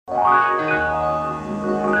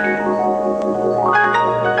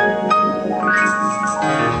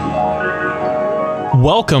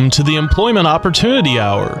Welcome to the Employment Opportunity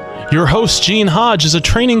Hour. Your host, Gene Hodge, is a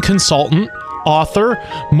training consultant, author,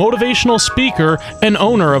 motivational speaker, and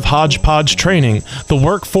owner of Hodgepodge Training, the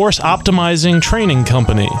workforce optimizing training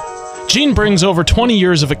company. Gene brings over 20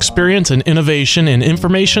 years of experience and innovation in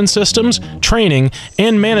information systems, training,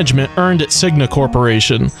 and management earned at Cigna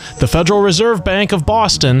Corporation, the Federal Reserve Bank of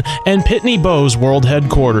Boston, and Pitney Bowes World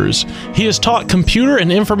Headquarters. He has taught computer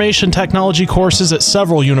and information technology courses at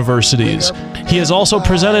several universities. He has also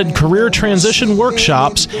presented career transition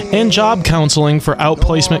workshops and job counseling for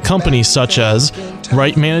outplacement companies such as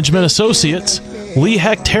Wright Management Associates, Lee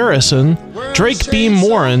Hecht Harrison, Drake Beam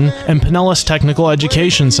Morin, and Pinellas Technical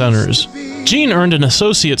Education Centers. Gene earned an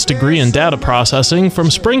associate's degree in data processing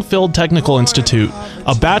from Springfield Technical Institute,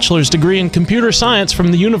 a bachelor's degree in computer science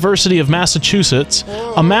from the University of Massachusetts,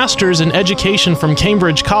 a master's in education from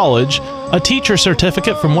Cambridge College, a teacher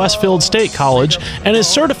certificate from Westfield State College, and is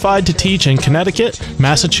certified to teach in Connecticut,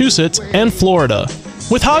 Massachusetts, and Florida.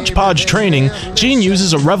 With Hodgepodge Training, Gene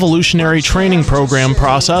uses a revolutionary training program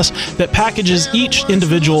process that packages each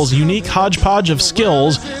individual's unique hodgepodge of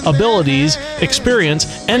skills, abilities, experience,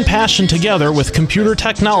 and passion together with computer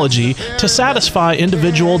technology to satisfy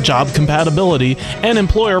individual job compatibility and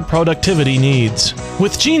employer productivity needs.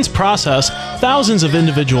 With Gene's process, thousands of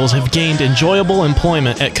individuals have gained enjoyable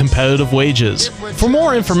employment at competitive wages. For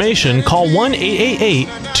more information, call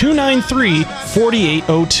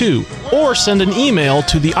 1-888-293-4802 or send an email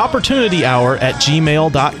to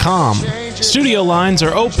theopportunityhour@gmail.com. Studio lines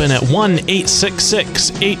are open at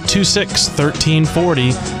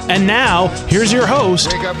 1-866-826-1340. And now, here's your host,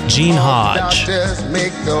 Gene Hodge. Good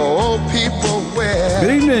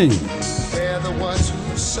evening.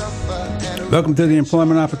 Welcome to the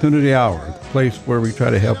Employment Opportunity Hour, the place where we try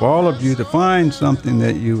to help all of you to find something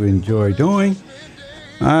that you enjoy doing.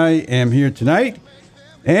 I am here tonight,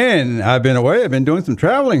 and I've been away. I've been doing some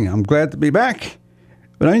traveling. I'm glad to be back.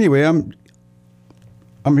 But anyway, I'm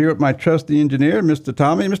here with my trusty engineer, Mr.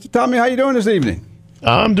 Tommy. Mr. Tommy, how you doing this evening?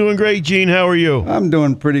 I'm doing great, Gene. How are you? I'm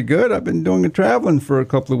doing pretty good. I've been doing the traveling for a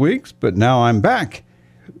couple of weeks, but now I'm back.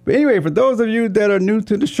 But anyway, for those of you that are new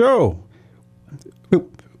to the show, we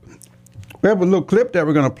have a little clip that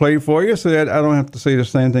we're going to play for you so that I don't have to say the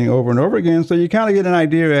same thing over and over again, so you kind of get an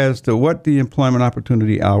idea as to what the Employment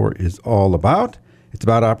Opportunity Hour is all about. It's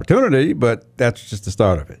about opportunity, but that's just the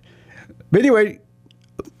start of it. But anyway,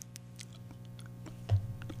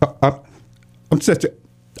 I'm just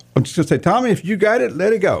going to say, Tommy, if you got it,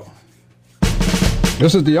 let it go.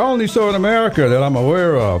 This is the only show in America that I'm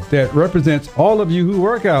aware of that represents all of you who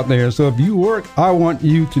work out there. So if you work, I want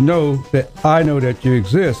you to know that I know that you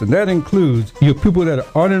exist. And that includes you people that are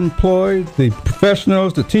unemployed, the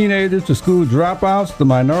professionals, the teenagers, the school dropouts, the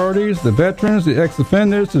minorities, the veterans, the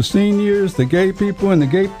ex-offenders, the seniors, the gay people in the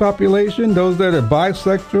gay population, those that are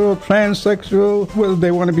bisexual, transsexual, whether they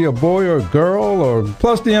want to be a boy or a girl, or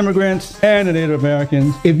plus the immigrants and the Native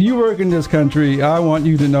Americans. If you work in this country, I want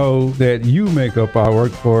you to know that you make up our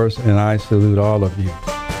workforce, and I salute all of you.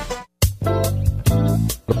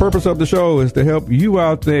 The purpose of the show is to help you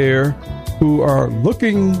out there who are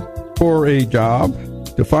looking for a job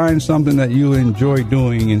to find something that you enjoy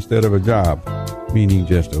doing instead of a job, meaning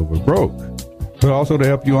just over broke. But also to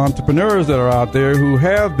help you entrepreneurs that are out there who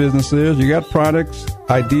have businesses, you got products,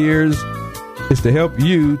 ideas. It's to help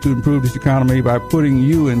you to improve this economy by putting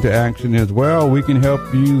you into action as well. We can help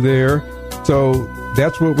you there. So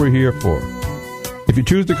that's what we're here for. If you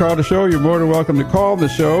choose to call the show, you're more than welcome to call the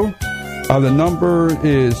show. The number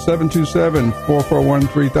is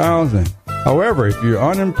 727-441-3000. However, if you're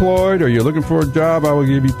unemployed or you're looking for a job, I will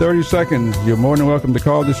give you 30 seconds. You're more than welcome to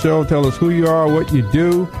call the show. Tell us who you are, what you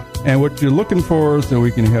do, and what you're looking for so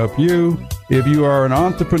we can help you. If you are an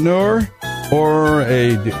entrepreneur or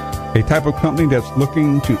a type of company that's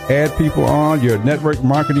looking to add people on, you're a network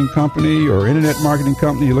marketing company or internet marketing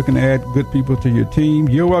company, you're looking to add good people to your team,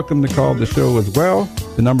 you're welcome to call the show as well.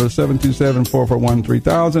 The number is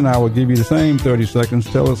 727-441-3000. I will give you the same 30 seconds.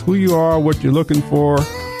 Tell us who you are, what you're looking for,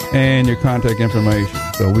 and your contact information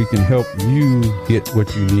so we can help you get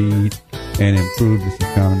what you need and improve this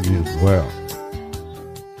economy as well.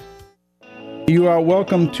 You are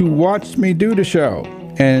welcome to watch me do the show.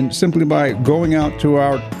 And simply by going out to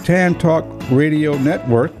our Tan Talk radio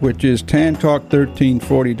network, which is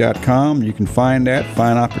tantalk1340.com, you can find that,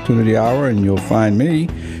 find Opportunity Hour, and you'll find me.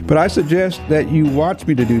 But I suggest that you watch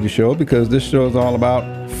me to do the show because this show is all about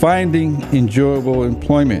finding enjoyable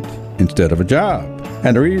employment instead of a job.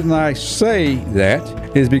 And the reason I say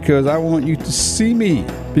that is because I want you to see me,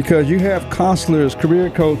 because you have counselors, career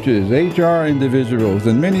coaches, HR individuals,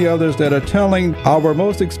 and many others that are telling our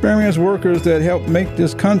most experienced workers that help make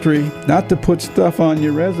this country not to put stuff on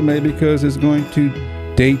your resume because it's going to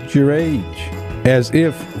date your age, as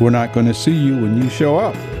if we're not going to see you when you show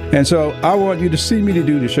up. And so I want you to see me to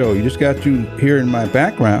do the show. You just got to hear in my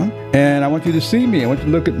background, and I want you to see me. I want you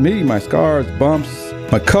to look at me, my scars, bumps,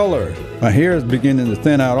 my color. My hair is beginning to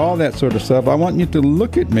thin out, all that sort of stuff. I want you to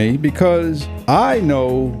look at me because I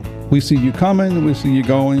know we see you coming, we see you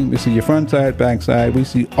going, we see your front side, back side. We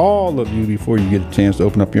see all of you before you get a chance to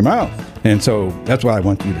open up your mouth. And so that's why I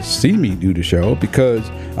want you to see me do the show, because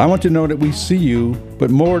I want you to know that we see you.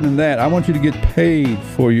 But more than that, I want you to get paid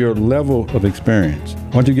for your level of experience.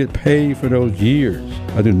 I want you to get paid for those years.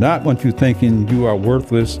 I do not want you thinking you are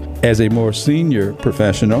worthless as a more senior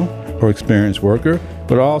professional or experienced worker,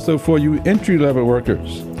 but also for you entry-level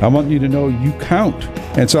workers. I want you to know you count.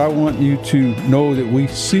 And so I want you to know that we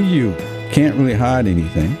see you. Can't really hide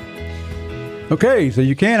anything. Okay, so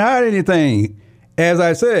you can't hide anything. As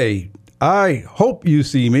I say, I hope you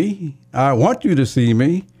see me. I want you to see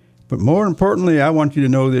me. But more importantly, I want you to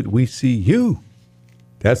know that we see you.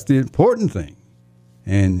 That's the important thing.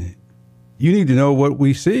 And you need to know what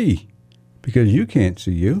we see, because you can't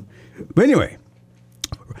see you. But anyway,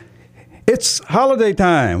 it's holiday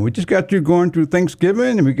time. We just got through going through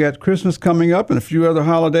Thanksgiving, and we got Christmas coming up and a few other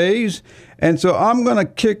holidays. And so I'm going to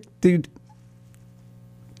kick the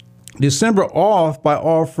December off by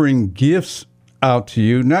offering gifts out to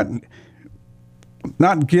you. Not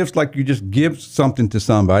gifts like you just give something to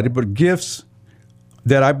somebody, but gifts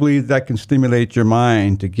that I believe that can stimulate your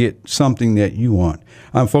mind to get something that you want.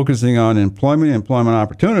 I'm focusing on employment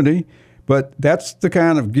opportunity. But that's the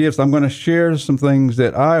kind of gifts. I'm going to share some things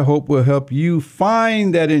that I hope will help you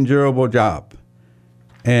find that enjoyable job.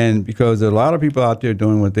 And because there are a lot of people out there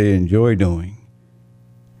doing what they enjoy doing,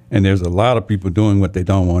 and there's a lot of people doing what they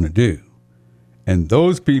don't want to do. And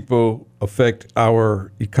those people affect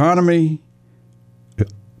our economy,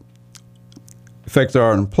 affects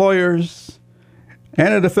our employers,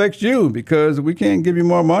 and it affects you, because we can't give you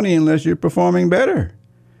more money unless you're performing better.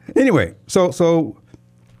 Anyway, so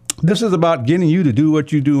this is about getting you to do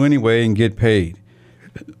what you do anyway and get paid.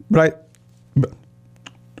 But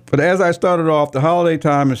as I started off, the holiday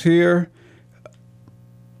time is here.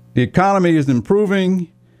 The economy is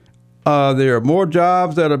improving. There are more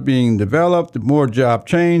jobs that are being developed, more job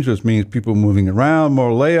change, which means people moving around,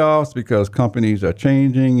 more layoffs because companies are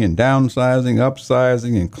changing and downsizing,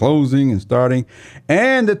 upsizing, and closing and starting.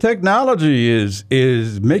 And the technology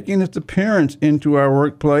is making its appearance into our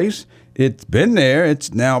workplace. It's been there.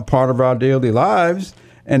 It's now part of our daily lives,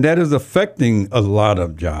 and that is affecting a lot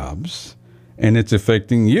of jobs, and it's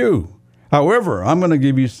affecting you. However, I'm going to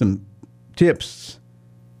give you some tips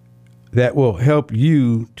that will help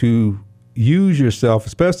you to use yourself,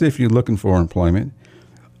 especially if you're looking for employment,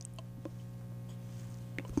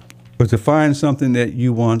 but to find something that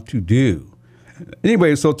you want to do.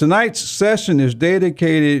 Anyway, so tonight's session is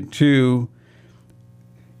dedicated to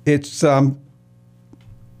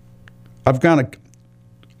I've kind of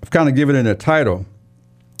given it a title,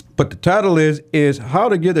 but the title is how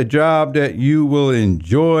to get a job that you will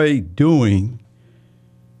enjoy doing,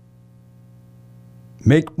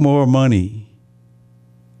 make more money,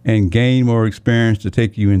 and gain more experience to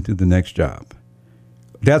take you into the next job.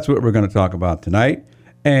 That's what we're going to talk about tonight.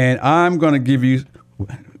 And I'm going to give you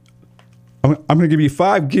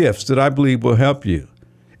 5 gifts that I believe will help you.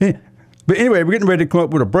 But anyway, we're getting ready to come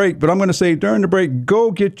up with a break, but I'm going to say during the break,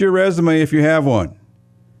 go get your resume if you have one,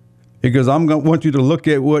 because I'm going to want you to look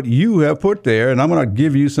at what you have put there, and I'm going to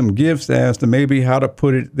give you some gifts as to maybe how to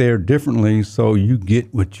put it there differently so you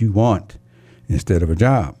get what you want instead of a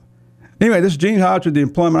job. Anyway, this is Gene Hodge with the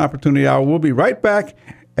Employment Opportunity Hour. We'll be right back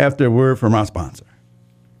after a word from our sponsor.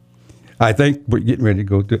 I think we're getting ready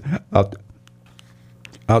to go out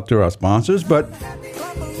to our sponsors, but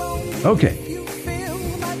okay.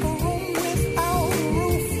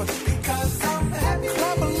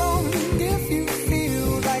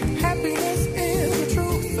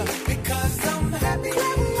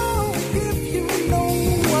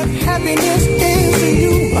 Happiness is to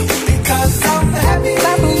you, because I'm happy.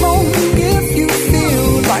 Clap along if you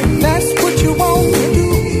feel like that's what you want to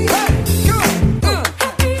do.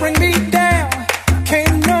 Hey, bring me down,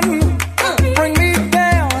 can't none bring me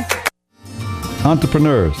down.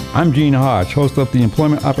 entrepreneurs. I'm Gene Hodge, host of the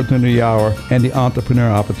Employment Opportunity Hour and the Entrepreneur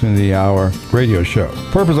Opportunity Hour radio show.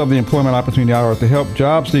 The purpose of the Employment Opportunity Hour is to help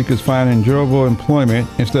job seekers find enjoyable employment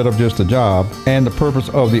instead of just a job. And the purpose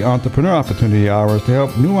of the Entrepreneur Opportunity Hour is to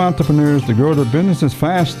help new entrepreneurs to grow their businesses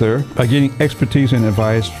faster by getting expertise and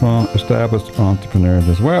advice from established entrepreneurs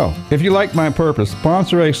as well. If you like my purpose,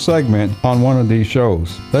 sponsor a segment on one of these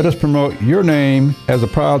shows. Let us promote your name as a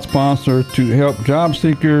proud sponsor to help job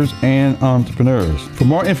seekers and entrepreneurs. For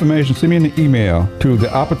more information, send me an email to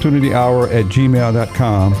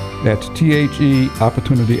theopportunityhour@gmail.com. That's THE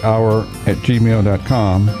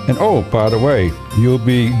opportunityhour@gmail.com. And oh, by the way, you'll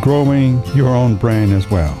be growing your own brand as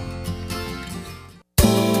well.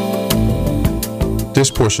 This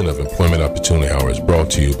portion of Employment Opportunity Hour is brought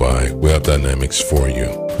to you by Web Dynamics For You.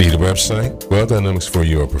 Need a website? Web Dynamics For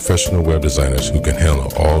You are professional web designers who can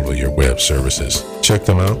handle all of your web services. Check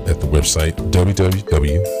them out at the website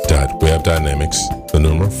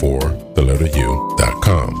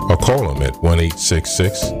www.webdynamics4u.com or call them at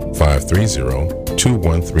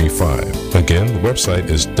 1-866-530-2135. Again, the website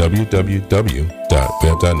is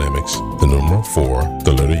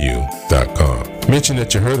www.webdynamics4u.com. Mention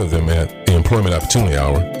that you heard of them at the Employment Opportunity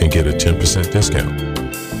Hour and get a 10% discount.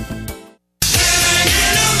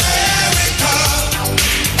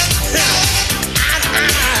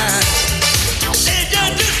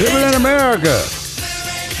 Living in America,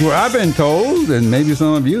 where I've been told, and maybe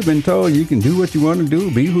some of you have been told, you can do what you want to do,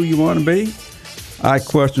 be who you want to be. I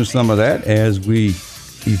question some of that as we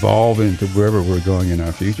evolve into wherever we're going in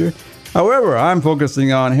our future. However, I'm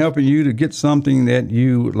focusing on helping you to get something that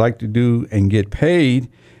you like to do and get paid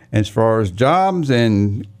as far as jobs.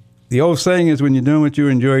 And the old saying is, when you're doing what you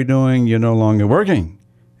enjoy doing, you're no longer working.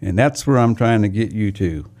 And that's where I'm trying to get you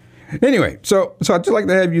to. Anyway, so I'd just like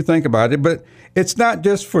to have you think about it, but it's not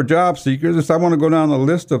just for job seekers. I want to go down the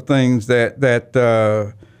list of things that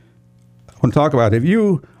I want to talk about. If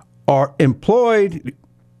you are employed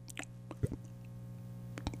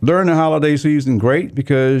during the holiday season, great,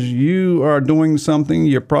 because you are doing something.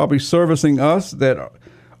 You're probably servicing us that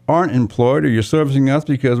aren't employed, or you're servicing us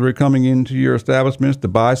because we're coming into your establishments to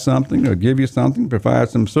buy something or give you something, provide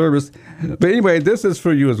some service. But anyway, this is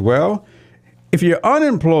for you as well. If you're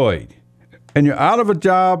unemployed and you're out of a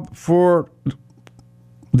job for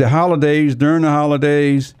the holidays, during the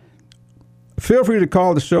holidays, feel free to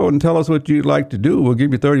call the show and tell us what you'd like to do. We'll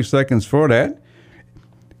give you 30 seconds for that.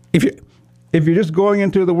 If you're just going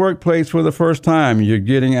into the workplace for the first time, you're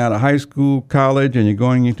getting out of high school, college, and you're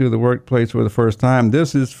going into the workplace for the first time,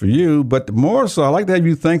 this is for you. But more so, I'd like to have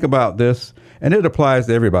you think about this, and it applies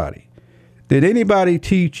to everybody. Did anybody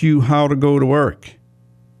teach you how to go to work?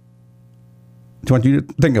 I want you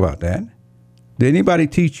to think about that. Did anybody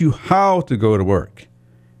teach you how to go to work?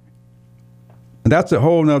 And that's a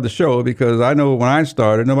whole nother show, because I know when I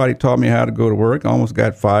started, nobody taught me how to go to work. I almost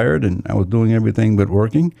got fired, and I was doing everything but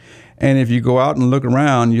working. And if you go out and look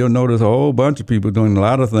around, you'll notice a whole bunch of people doing a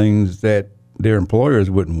lot of things that their employers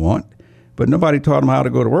wouldn't want, but nobody taught them how to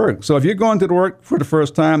go to work. So if you're going to work for the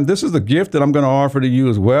first time, this is a gift that I'm going to offer to you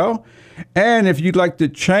as well. And if you'd like to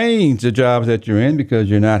change the jobs that you're in because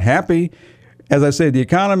you're not happy, as I said, the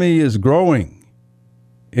economy is growing.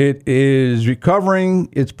 It is recovering.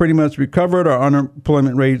 It's pretty much recovered. Our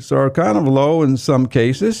unemployment rates are kind of low in some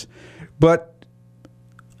cases, but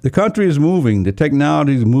the country is moving. The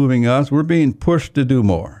technology is moving us. We're being pushed to do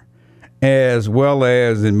more, as well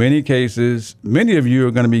as in many cases, many of you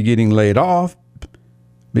are going to be getting laid off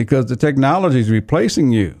because the technology is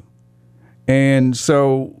replacing you. And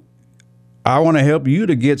so I want to help you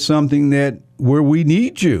to get something that where we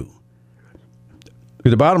need you.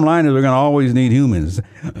 The bottom line is we're going to always need humans.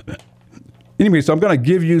 Anyway, so I'm going to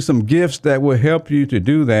give you some gifts that will help you to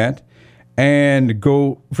do that and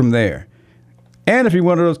go from there. And if you're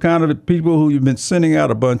one of those kind of people who you've been sending out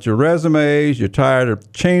a bunch of resumes, you're tired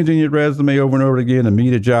of changing your resume over and over again to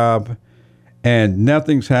meet a job, and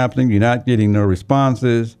nothing's happening, you're not getting no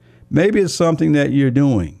responses, maybe it's something that you're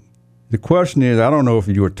doing. The question is, I don't know if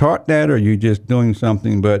you were taught that or you're just doing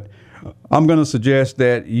something, but I'm going to suggest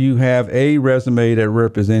that you have a resume that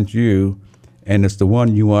represents you, and it's the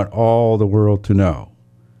one you want all the world to know.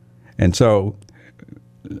 And so,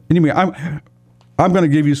 anyway, I'm going to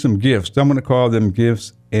give you some gifts. I'm going to call them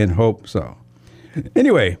gifts and hope so.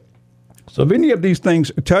 Anyway, so if any of these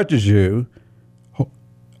things touches you,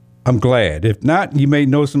 I'm glad. If not, you may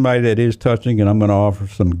know somebody that is touching, and I'm going to offer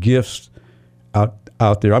some gifts out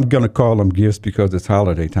there. I'm going to call them gifts because it's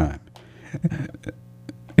holiday time.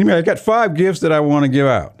 Anyway, I got 5 gifts that I want to give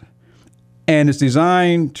out, and it's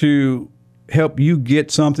designed to help you get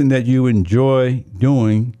something that you enjoy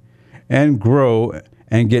doing and grow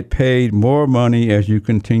and get paid more money as you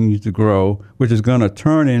continue to grow, which is going to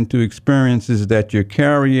turn into experiences that you're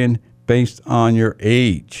carrying based on your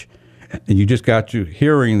age. And you just got you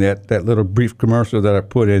hearing that little brief commercial that I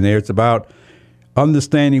put in there. It's about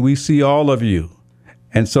understanding we see all of you.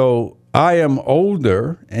 And so I am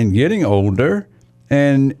older and getting older,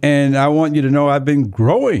 and I want you to know I've been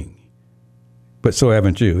growing. But so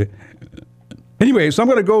haven't you. Anyway, so I'm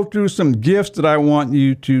going to go through some gifts that I want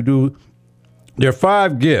you to do. There are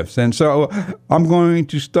 5 gifts. And so I'm going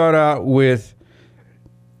to start out with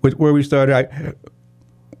where we started.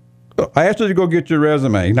 I asked you to go get your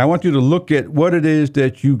resume, and I want you to look at what it is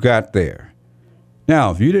that you got there. Now,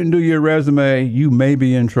 if you didn't do your resume, you may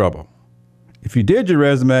be in trouble. If you did your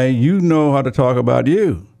resume, you know how to talk about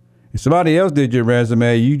you. If somebody else did your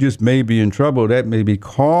resume, you just may be in trouble. That may be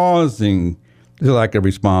causing the lack of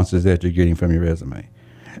responses that you're getting from your resume.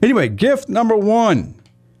 Anyway, gift number 1.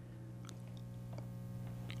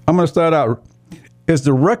 I'm going to start out is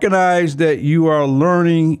to recognize that you are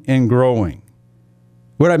learning and growing.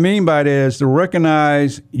 What I mean by that is to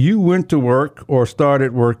recognize you went to work or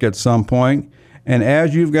started work at some point, and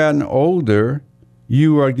as you've gotten older,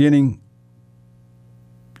 you are getting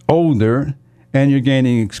older and you're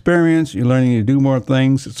gaining experience, you're learning to do more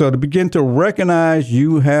things. So to begin to recognize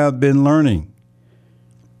you have been learning.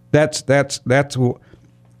 That's what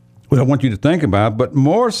I want you to think about. But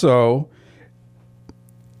more so,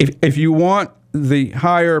 if you want the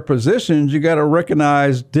higher positions, you got to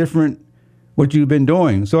recognize what you've been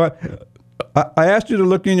doing. So I asked you to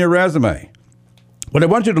look in your resume. What I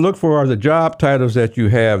want you to look for are the job titles that you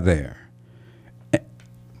have there.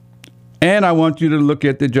 And I want you to look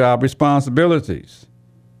at the job responsibilities.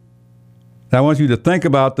 I want you to think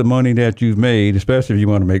about the money that you've made, especially if you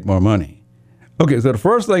want to make more money. Okay, so the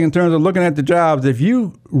first thing in terms of looking at the jobs, if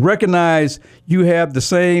you recognize you have the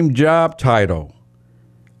same job title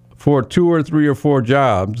for 2 or 3 or 4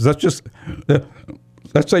 jobs, let's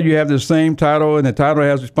say you have the same title and the title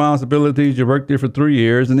has responsibilities, you worked there for 3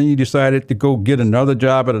 years, and then you decided to go get another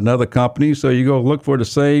job at another company, so you go look for the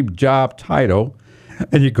same job title,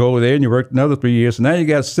 and you go there and you work another 3 years, so now you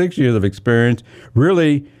got 6 years of experience,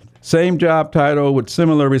 really same job title with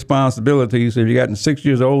similar responsibilities, so you've gotten 6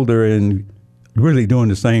 years older and really doing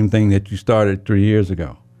the same thing that you started 3 years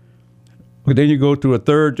ago. But then you go to a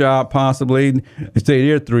third job possibly, and stay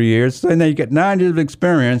there 3 years, so now you get 9 years of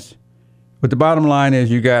experience. But the bottom line is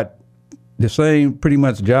you got the same pretty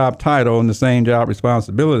much job title and the same job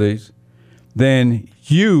responsibilities, then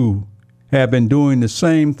you have been doing the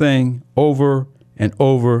same thing over and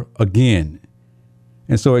over again.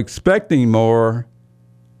 And so expecting more,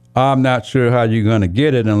 I'm not sure how you're going to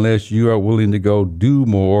get it unless you are willing to go do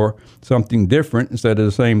more, something different instead of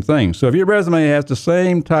the same thing. So if your resume has the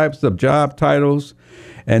same types of job titles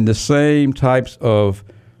and the same types of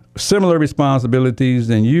similar responsibilities,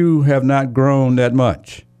 then you have not grown that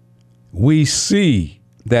much. We see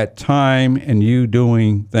that time and you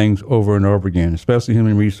doing things over and over again, especially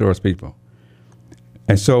human resource people.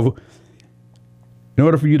 And so in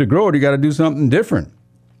order for you to grow, you got to do something different.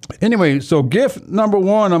 Anyway, so gift number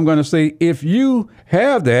 1, I'm going to say, if you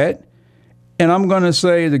have that, and I'm going to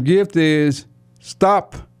say the gift is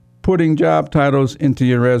stop putting job titles into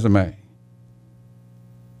your resume.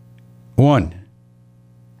 1,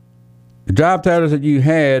 the job titles that you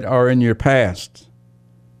had are in your past.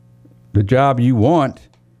 The job you want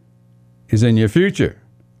is in your future.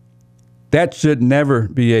 That should never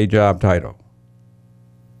be a job title.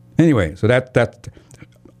 Anyway, so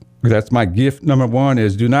that's my gift number 1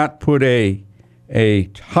 is do not put a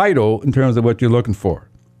title in terms of what you're looking for.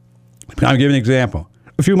 I'll give you an example.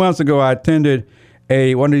 A few months ago, I attended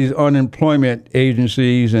one of these unemployment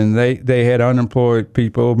agencies, and they had unemployed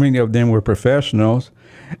people. Many of them were professionals.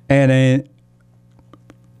 And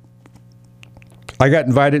I got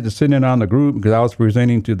invited to sit in on the group because I was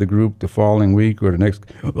presenting to the group the following week or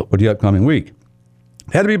the upcoming week.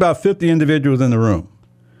 There had to be about 50 individuals in the room.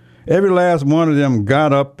 Every last one of them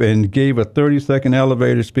got up and gave a 30-second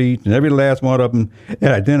elevator speech, and every last one of them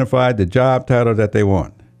had identified the job title that they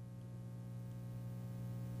want.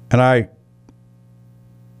 And I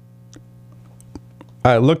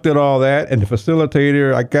looked at all that, and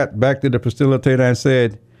I got back to the facilitator and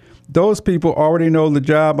said, those people already know the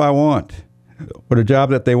job I want, or the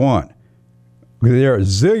job that they want. There are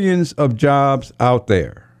zillions of jobs out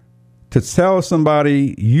there. To tell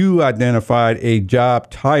somebody you identified a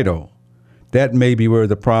job title, that may be where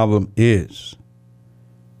the problem is.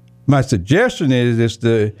 My suggestion is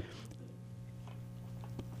to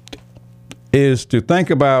think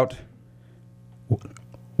about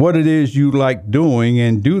what it is you like doing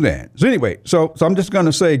and do that. So anyway, so I'm just going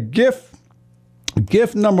to say gift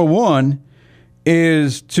Gift number one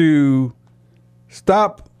is to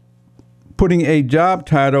stop putting a job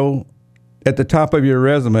title at the top of your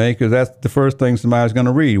resume, because that's the first thing somebody's going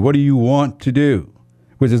to read. What do you want to do?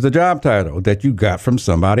 Which is the job title that you got from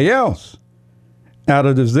somebody else. Out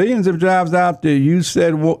of the zillions of jobs out there, you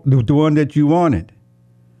said the one that you wanted.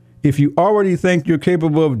 If you already think you're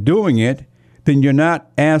capable of doing it, then you're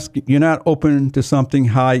not open to something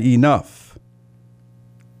high enough.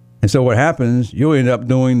 And so what happens, you'll end up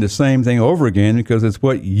doing the same thing over again because it's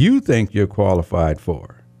what you think you're qualified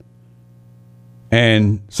for.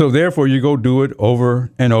 And so therefore you go do it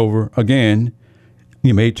over and over again.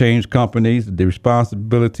 You may change companies, the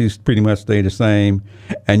responsibilities pretty much stay the same,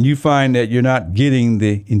 and you find that you're not getting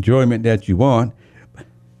the enjoyment that you want,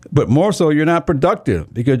 but more so you're not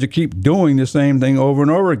productive because you keep doing the same thing over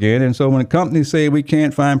and over again. And so when companies say we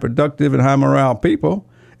can't find productive and high morale people,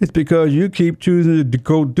 it's because you keep choosing to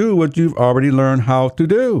go do what you've already learned how to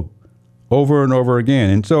do over and over again.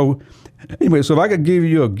 And so anyway, so if I could give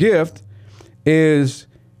you a gift, is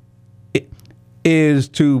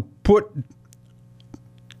to put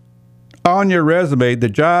on your resume the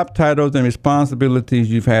job titles and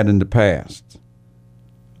responsibilities you've had in the past.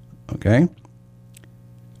 Okay?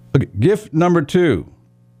 Gift number two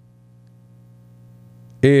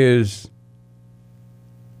is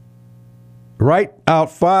write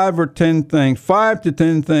out 5 to 10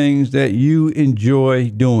 things that you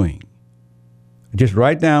enjoy doing. Just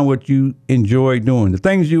write down what you enjoy doing. The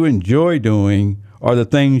things you enjoy doing are the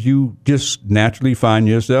things you just naturally find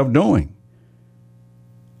yourself doing.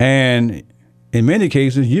 And in many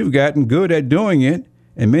cases, you've gotten good at doing it.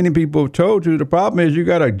 And many people have told you the problem is you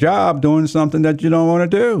got a job doing something that you don't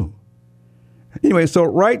want to do. Anyway, so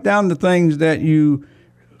write down the things that I'm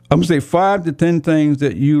going to say 5 to 10 things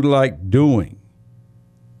that you like doing.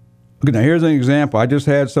 Okay, now here's an example. I just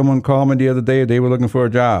had someone call me the other day. They were looking for a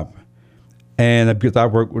job. And because I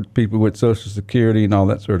work with people with Social Security and all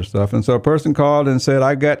that sort of stuff. And so a person called and said,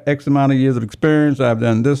 I got X amount of years of experience. I've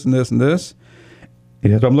done this and this and this. He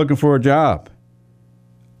said, I'm looking for a job.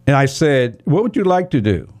 And I said, what would you like to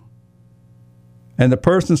do? And the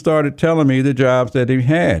person started telling me the jobs that he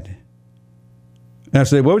had. And I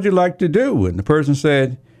said, what would you like to do? And the person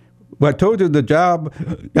said, well, I told you the job,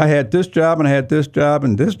 I had this job and I had this job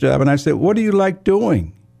and this job. And I said, what do you like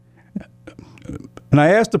doing? And I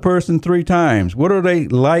asked the person 3 times, what do they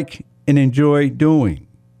like and enjoy doing?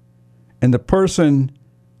 And the person,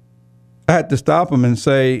 I had to stop him and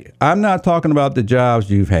say, I'm not talking about the jobs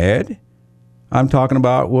you've had. I'm talking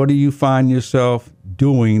about what do you find yourself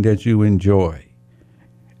doing that you enjoy?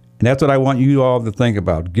 And that's what I want you all to think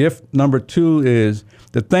about. Gift number 2 is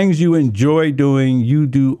the things you enjoy doing, you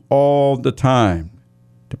do all the time.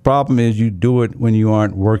 The problem is you do it when you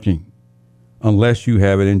aren't working, unless you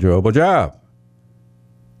have an enjoyable job.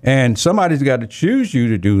 And somebody's got to choose you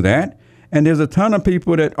to do that. And there's a ton of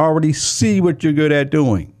people that already see what you're good at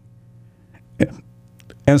doing.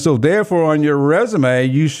 And so therefore on your resume,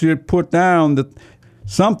 you should put down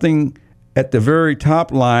something at the very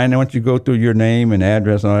top line. And once you go through your name and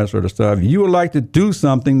address and all that sort of stuff, you would like to do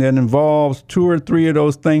something that involves 2 or 3 of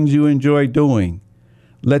those things you enjoy doing.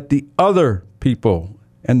 Let the other people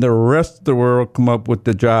and the rest of the world come up with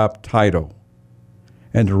the job title.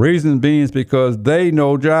 And the reason being is because they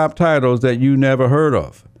know job titles that you never heard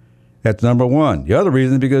of. That's number one. The other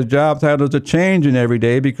reason is because job titles are changing every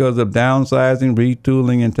day because of downsizing,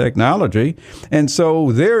 retooling, and technology. And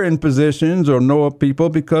so they're in positions or know of people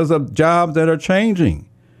because of jobs that are changing.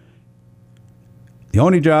 The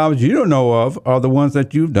only jobs you don't know of are the ones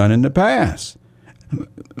that you've done in the past.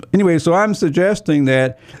 Anyway, so I'm suggesting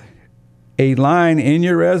that a line in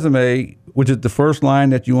your resume, which is the first line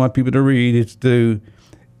that you want people to read,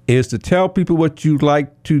 is to tell people what you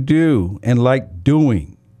like to do and like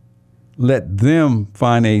doing. Let them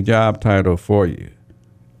find a job title for you.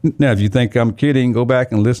 Now, if you think I'm kidding, go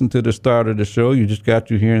back and listen to the start of the show. You just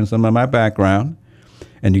got you hearing some of my background,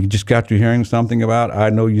 and you just got you hearing something about I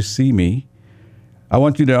Know You See Me. I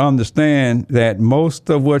want you to understand that most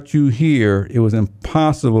of what you hear, it was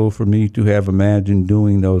impossible for me to have imagined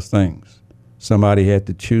doing those things. Somebody had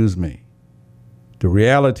to choose me. The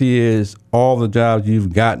reality is all the jobs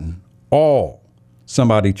you've gotten,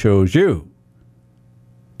 somebody chose you.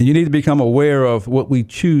 And you need to become aware of what we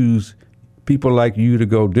choose people like you to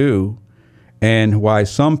go do and why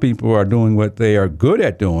some people are doing what they are good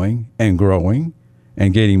at doing and growing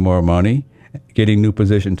and getting more money, getting new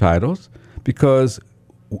position titles, because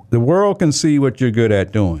the world can see what you're good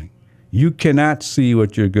at doing. You cannot see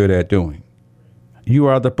what you're good at doing. You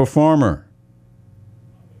are the performer.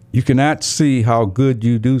 You cannot see how good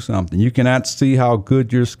you do something. You cannot see how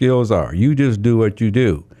good your skills are. You just do what you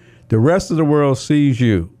do. The rest of the world sees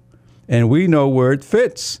you, and we know where it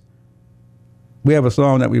fits. We have a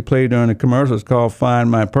song that we play during the commercials called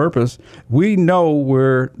Find My Purpose. We know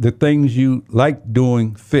where the things you like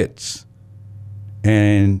doing fits.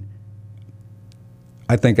 And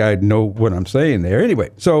I think I know what I'm saying there. Anyway,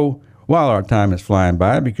 so while our time is flying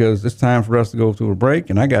by, because it's time for us to go to a break,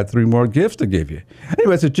 and I got 3 more gifts to give you.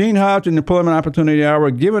 Anyway, it's a Gene Hodge Employment Opportunity Hour,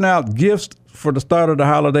 giving out gifts for the start of the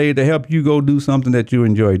holiday to help you go do something that you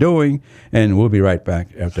enjoy doing. And we'll be right back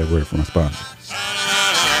after that word from our sponsor.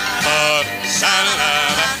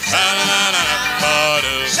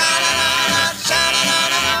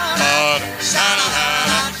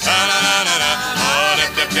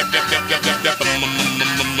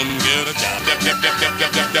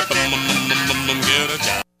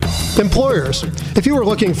 Employers, if you are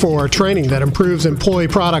looking for training that improves employee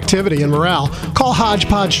productivity and morale, call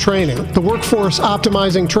Hodgepodge Training, the workforce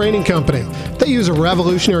optimizing training company. They use a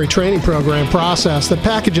revolutionary training program process that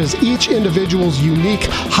packages each individual's unique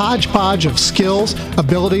hodgepodge of skills,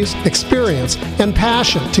 abilities, experience, and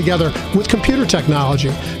passion together with computer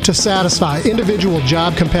technology to satisfy individual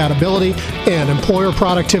job compatibility and employer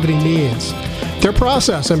productivity needs. Their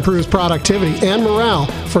process improves productivity and morale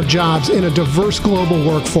for jobs in a diverse global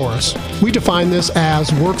workforce. We define this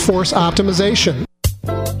as workforce optimization.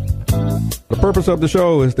 The purpose of the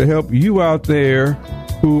show is to help you out there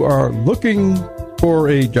who are looking for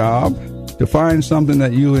a job to find something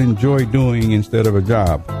that you enjoy doing instead of a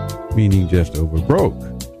job, meaning just over broke.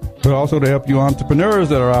 But also to help you entrepreneurs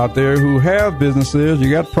that are out there who have businesses, you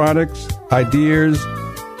got products, ideas.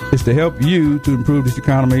 It's to help you to improve this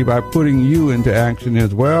economy by putting you into action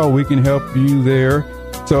as well. We can help you there.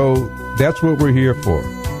 So that's what we're here for.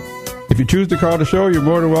 If you choose to call the show, you're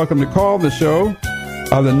more than welcome to call the show.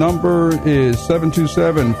 The number is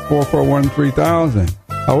 727-441-3000.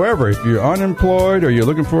 However, if you're unemployed or you're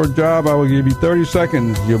looking for a job, I will give you 30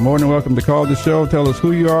 seconds. You're more than welcome to call the show. Tell us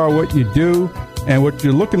who you are, what you do, and what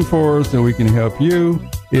you're looking for so we can help you.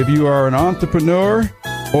 If you are an entrepreneur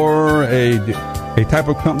or a type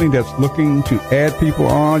of company that's looking to add people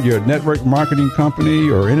on, your network marketing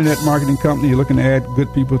company or internet marketing company, you're looking to add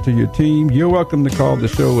good people to your team, you're welcome to call the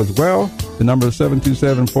show as well. The number is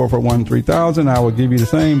 727-441-3000. I will give you the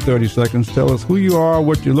same 30 seconds. Tell us who you are,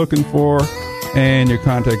 what you're looking for, and your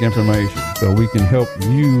contact information so we can help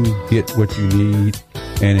you get what you need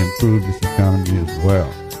and improve this economy as well.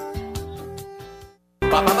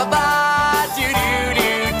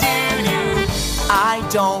 I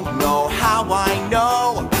don't know how I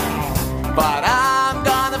know, but I'm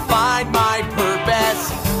gonna find my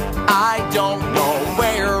purpose. I don't know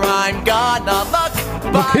where I'm gonna look,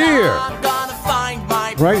 but here. I'm gonna find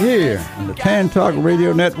my Right here on the Tan Talk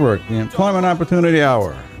Radio Network, the Employment Opportunity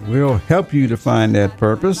Hour. We'll help you to find that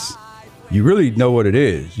purpose. You really know what it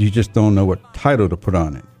is. You just don't know what title to put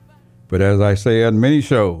on it. But as I say on many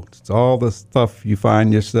shows, it's all the stuff you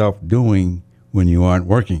find yourself doing when you aren't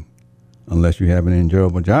working, unless you have an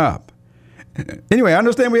enjoyable job. Anyway, I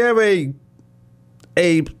understand we have a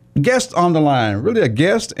guest on the line, really a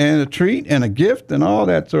guest and a treat and a gift and all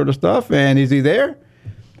that sort of stuff. And is he there?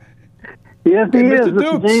 Yes, he is. Mr.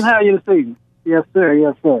 Mr. James, how are you this evening? Yes, sir.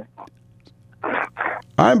 Yes, sir.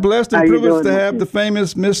 I'm blessed and How you privileged doing, to have Mr. the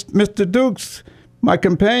famous Mr. Dukes, my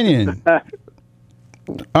companion,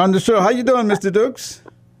 on the show. How you doing, Mr. Dukes?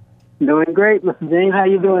 Doing great, Mr. James. How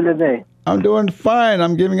you doing today? I'm doing fine.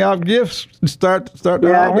 I'm giving out gifts to start the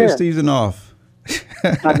Yeah, I holiday hear. season off.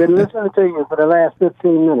 I've been listening to you for the last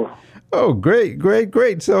 15 minutes. Oh, great.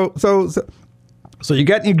 So you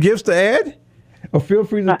got any gifts to add? Or feel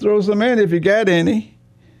free to throw some in if you got any.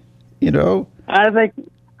 You know. I think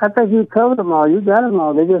you covered them all. You got them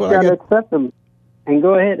all. They just Well, got to accept them and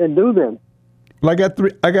go ahead and do them. Well,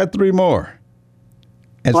 I got three more.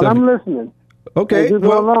 And Well, so I'm listening. okay. As you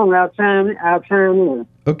go along, I'll chime in.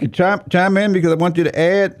 Okay, chime in because I want you to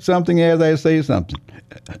add something as I say something.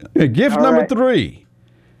 Gift All number right. 3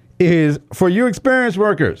 is for you experienced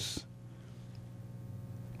workers.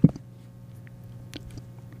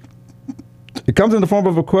 It comes in the form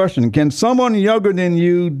of a question. Can someone younger than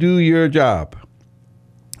you do your job?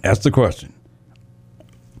 That's the question.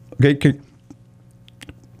 Okay,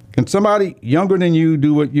 can somebody younger than you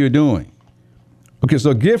do what you're doing? Okay,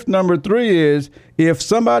 so gift number 3 is if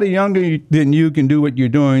somebody younger than you can do what you're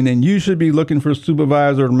doing, then you should be looking for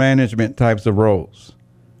supervisor and management types of roles.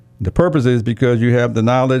 The purpose is because you have the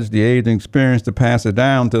knowledge, the age, and experience to pass it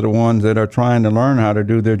down to the ones that are trying to learn how to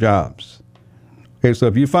do their jobs. Okay, so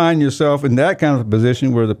if you find yourself in that kind of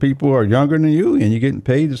position where the people are younger than you and you're getting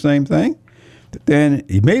paid the same thing, then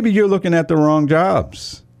maybe you're looking at the wrong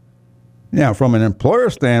jobs. Now, from an employer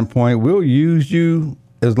standpoint, we'll use you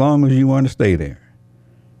as long as you want to stay there.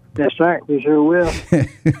 That's right. We sure will.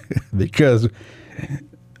 Because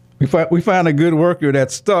we find a good worker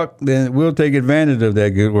that's stuck, then we'll take advantage of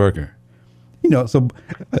that good worker. So.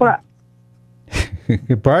 Well,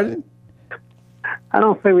 Pardon? I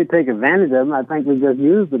don't say we take advantage of them. I think we just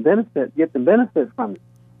use the benefit, get the benefit from it.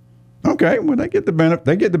 Okay, well, they get the benefit.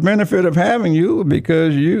 They get the benefit of having you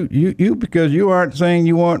because you aren't saying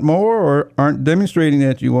you want more or aren't demonstrating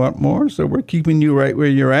that you want more. So we're keeping you right where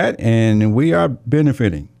you're at, and we are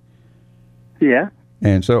benefiting. Yeah.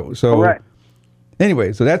 And so. All right.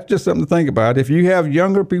 Anyway, so that's just something to think about. If you have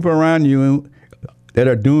younger people around you that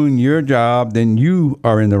are doing your job, then you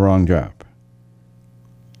are in the wrong job.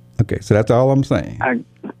 Okay, so that's all I'm saying.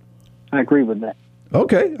 I agree with that.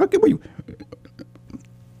 Okay.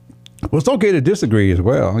 Well, it's okay to disagree as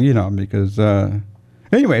well, because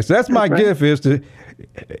anyway. So that's my gift is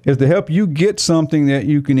to help you get something that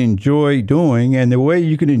you can enjoy doing, and the way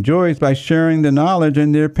you can enjoy it is by sharing the knowledge,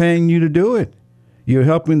 and they're paying you to do it. You're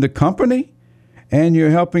helping the company, and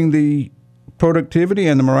you're helping the productivity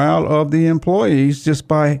and the morale of the employees just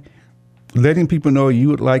by letting people know you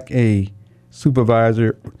would like a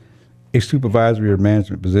supervisory or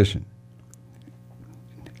management position.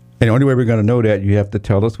 And the only way we're going to know that, you have to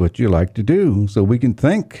tell us what you like to do so we can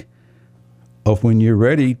think of when you're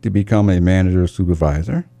ready to become a manager or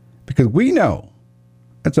supervisor, because we know.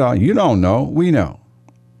 That's all. You don't know. We know.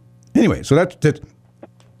 Anyway, so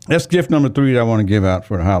that's gift number 3 that I want to give out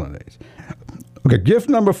for the holidays. Okay, gift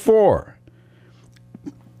number 4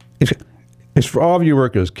 is for all of you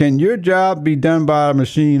workers. Can your job be done by a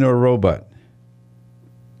machine or a robot?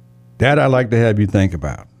 That I'd like to have you think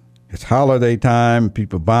about. It's holiday time,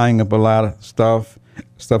 people buying up a lot of stuff.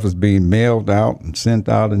 Stuff is being mailed out and sent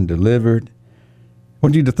out and delivered. I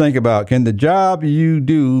want you to think about, can the job you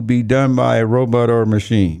do be done by a robot or a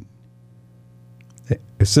machine?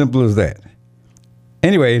 As simple as that.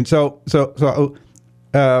 Anyway, and so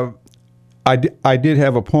I did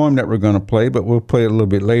have a poem that we're going to play, but we'll play it a little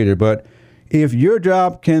bit later. But if your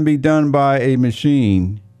job can be done by a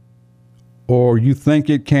machine, or you think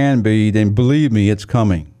it can be, then believe me, it's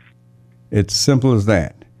coming. It's simple as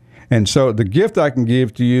that. And so the gift I can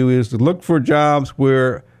give to you is to look for jobs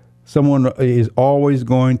where someone is always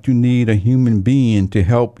going to need a human being to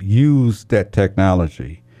help use that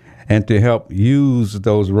technology and to help use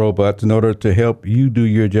those robots in order to help you do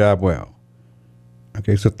your job well.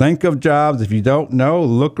 Okay, so think of jobs. If you don't know,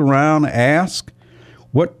 look around, ask,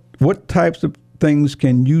 what types of things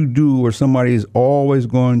can you do where somebody is always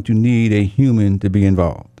going to need a human to be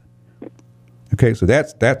involved? Okay, so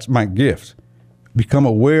that's my gift. Become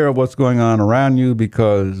aware of what's going on around you,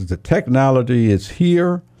 because the technology is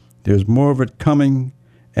here. There's more of it coming,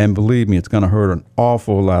 and believe me, it's going to hurt an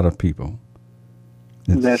awful lot of people.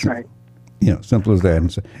 That's right. Simple as that.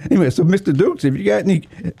 And so, anyway, so Mr. Dukes, if you got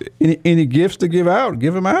any gifts to give out,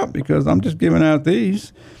 give them out, because I'm just giving out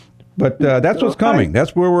these. But that's what's coming.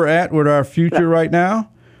 That's where we're at with our future right now.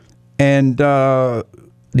 And the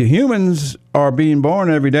humans are being born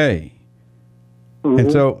every day. Mm-hmm.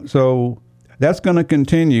 And so that's going to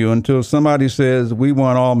continue until somebody says we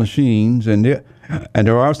want all machines. And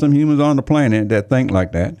there are some humans on the planet that think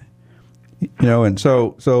like that.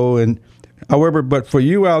 However, but for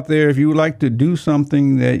you out there, if you would like to do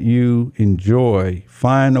something that you enjoy,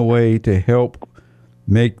 find a way to help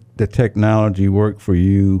make the technology work for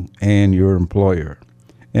you and your employer.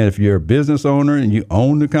 And if you're a business owner and you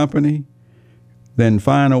own the company, then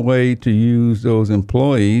find a way to use those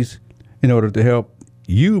employees in order to help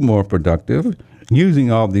you more productive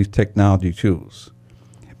using all these technology tools.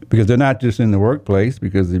 Because they're not just in the workplace,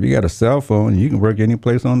 because if you got a cell phone, you can work any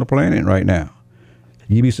place on the planet right now.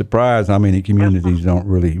 You'd be surprised how many communities don't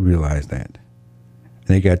really realize that.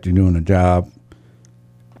 They got you doing a job,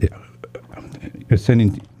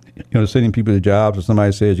 sending people to jobs, or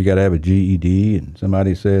somebody says you got to have a GED, and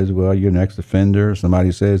somebody says, well, you're an ex-offender.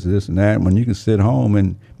 Somebody says this and that. When you can sit home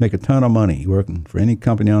and make a ton of money working for any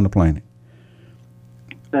company on the planet.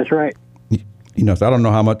 That's right. So I don't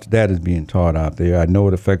know how much that is being taught out there. I know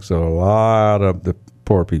it affects a lot of the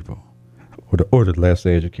poor people or the less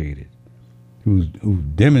educated who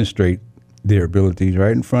demonstrate their abilities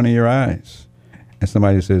right in front of your eyes. And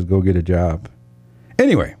somebody says, go get a job.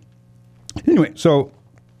 Anyway, so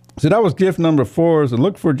that was gift number 4, is to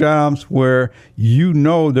look for jobs where you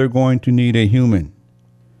know they're going to need a human.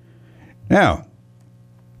 Now,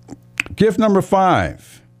 gift number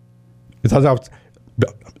 5. I said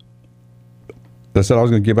I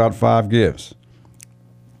was going to give out 5 gifts.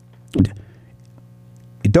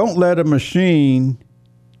 don't let a machine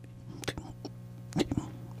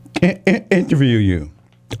interview you.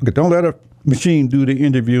 Okay, don't let a machine do the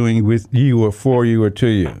interviewing with you or for you or to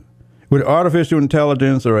you. With artificial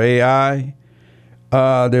intelligence or AI,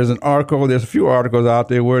 there's a few articles out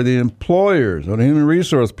there where the employers or the human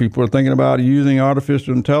resource people are thinking about using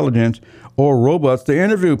artificial intelligence or robots to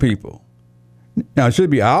interview people. Now, it should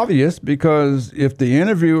be obvious, because if the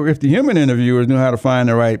human interviewers knew how to find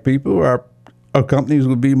the right people, our companies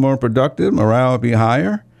would be more productive, morale would be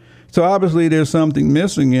higher. So obviously there's something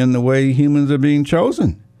missing in the way humans are being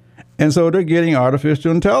chosen. And so they're getting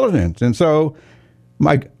artificial intelligence. And so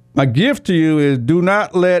my gift to you is, do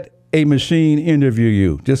not let a machine interview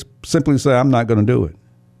you. Just simply say, I'm not going to do it.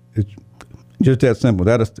 It's just that simple.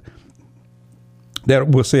 That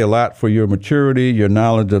will say a lot for your maturity, your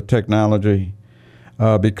knowledge of technology,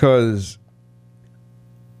 because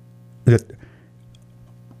the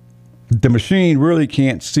machine really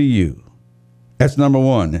can't see you. That's number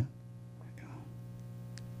one.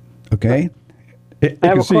 Okay? It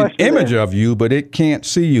can see an image of you, but it can't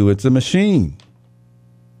see you. It's a machine.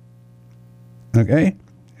 Okay?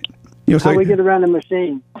 How do we get around the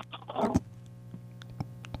machine?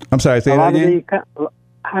 I'm sorry, say that again?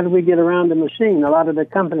 How do we get around the machine? A lot of the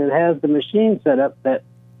company that has the machine set up, that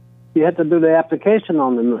you have to do the application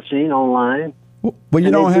on the machine online. Well,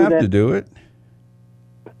 you don't have to do it.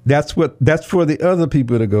 That's for the other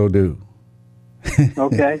people to go do.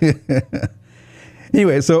 Okay.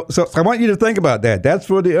 Anyway, so I want you to think about that. That's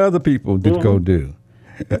for the other people to go do.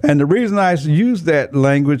 And the reason I use that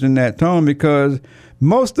language and that tone, because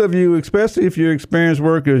most of you, especially if you're experienced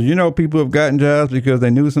workers, people have gotten jobs because they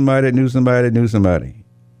knew somebody that knew somebody that knew somebody.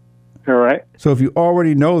 All right. So if you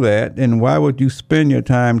already know that, then why would you spend your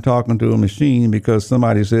time talking to a machine because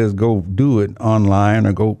somebody says go do it online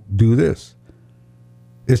or go do this?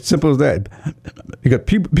 It's simple as that. Because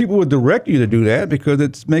people would direct you to do that because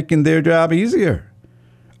it's making their job easier.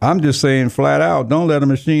 I'm just saying flat out, don't let a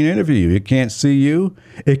machine interview you. It can't see you.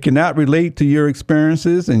 It cannot relate to your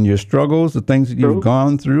experiences and your struggles, the things that you've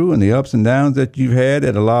gone through and the ups and downs that you've had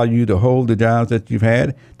that allow you to hold the jobs that you've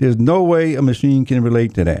had. There's no way a machine can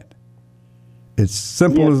relate to that. It's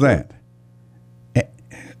simple as that.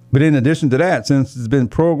 But in addition to that, since it's been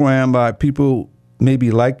programmed by people maybe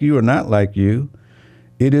like you or not like you,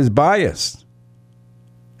 it is biased.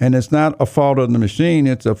 And it's not a fault of the machine.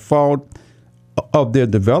 It's a fault of their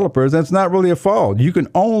developers. That's not really a fault. You can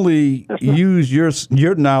only use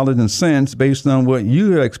your knowledge and sense based on what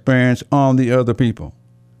you have experienced on the other people.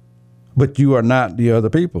 But you are not the other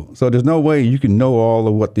people. So there's no way you can know all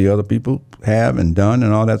of what the other people have and done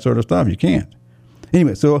and all that sort of stuff. You can't.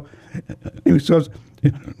 Anyway, so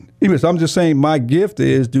I'm just saying my gift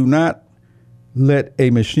is, do not let a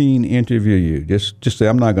machine interview you. Just say,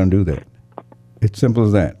 I'm not going to do that. It's simple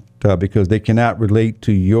as that, because they cannot relate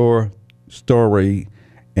to your story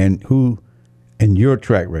and your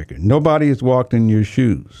track record. Nobody has walked in your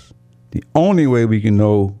shoes. The only way we can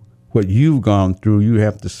know what you've gone through, you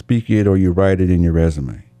have to speak it or you write it in your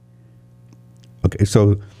resume. Okay,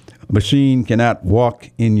 so a machine cannot walk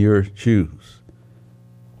in your shoes.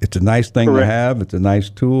 It's a nice thing to have. It's a nice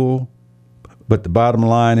tool. But the bottom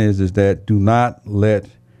line is that do not let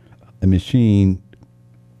a machine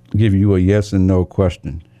give you a yes and no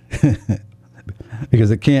question. Because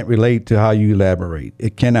it can't relate to how you elaborate.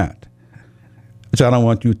 It cannot. So I don't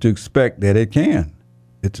want you to expect that it can.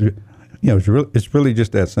 It's really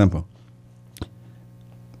just that simple.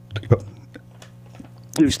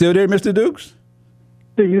 You still there, Mr. Dukes?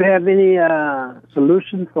 Do you have any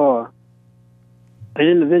solution for an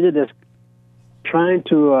individual that's trying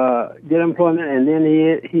to get employment, and then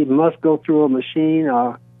he must go through a machine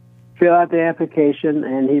or fill out the application,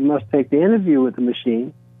 and he must take the interview with the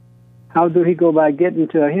machine? How do he go by getting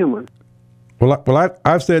to a human? Well,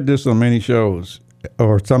 I've said this on many shows,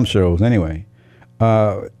 or some shows anyway.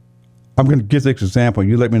 I'm going to give this example.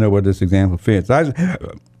 You let me know where this example fits.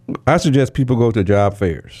 I suggest people go to job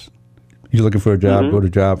fairs. You're looking for a job, go to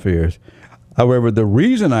job fairs. However, the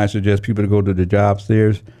reason I suggest people to go to the job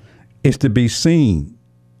fairs is to be seen.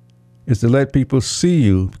 It's to let people see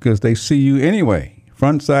you, because they see you anyway.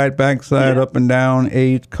 Front side, back side, up and down,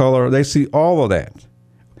 age, color. They see all of that.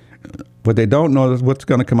 What they don't know is what's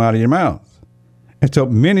going to come out of your mouth. And so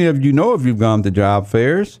many of you know, if you've gone to job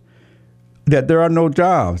fairs, that there are no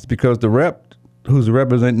jobs because the rep who's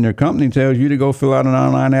representing your company tells you to go fill out an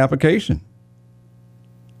online application.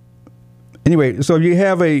 Anyway, so if you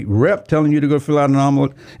have a rep telling you to go fill out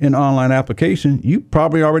an online application, you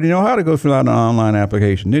probably already know how to go fill out an online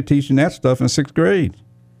application. They're teaching that stuff in 6th grade.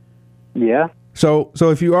 Yeah. So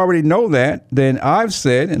if you already know that, then I've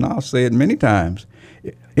said, and I'll say it many times,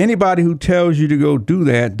 Anybody who tells you to go do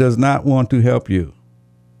that does not want to help you.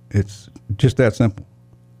 It's just that simple.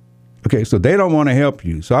 Okay, so they don't want to help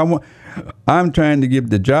you. So I'm trying to give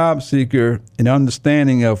the job seeker an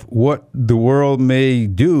understanding of what the world may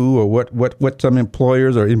do, or what some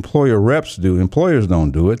employers or employer reps do. Employers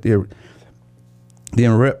don't do it. You're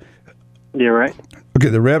right. Okay,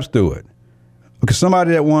 the reps do it. Okay,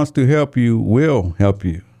 somebody that wants to help you will help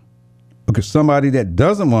you. Okay, somebody that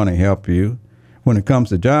doesn't want to help you when it comes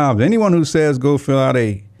to jobs, anyone who says go fill out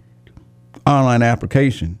a online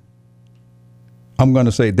application, I'm going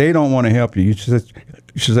to say they don't want to help you. You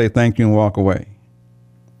should say thank you and walk away.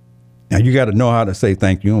 Now, you got to know how to say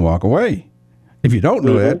thank you and walk away. If you don't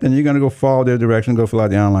know that, then you're going to go follow their direction, go fill out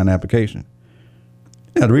the online application.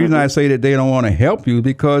 Now, the reason I say that they don't want to help you is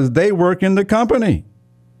because they work in the company.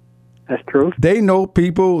 That's true. They know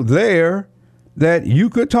people there that you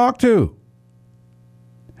could talk to.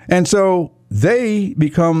 And so they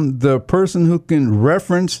become the person who can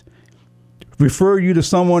refer you to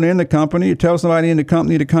someone in the company, tell somebody in the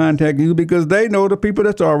company to contact you, because they know the people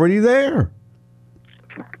that's already there.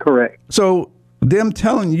 Correct. So them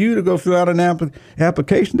telling you to go fill out an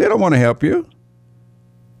application, they don't want to help you.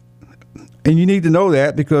 And you need to know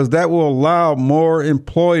that, because that will allow more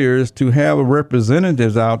employers to have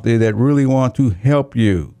representatives out there that really want to help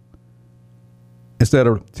you instead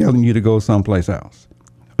of telling you to go someplace else.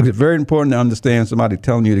 It's very important to understand somebody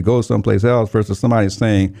telling you to go someplace else versus somebody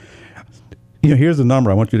saying, here's the number.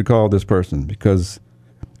 I want you to call this person because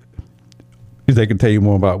they can tell you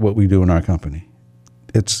more about what we do in our company.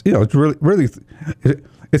 It's, it's really,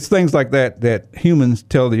 it's things like that humans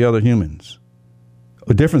tell the other humans.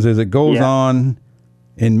 The difference is it goes on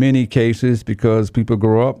in many cases because people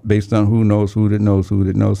grow up based on who knows who that knows who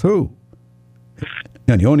that knows who.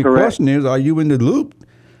 And the only question is, are you in the loop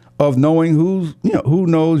of knowing who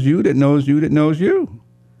knows you that knows you that knows you?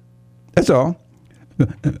 That's all.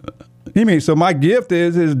 So my gift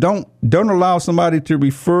is don't allow somebody to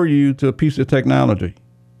refer you to a piece of technology.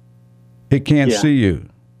 It can't see you.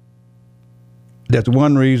 That's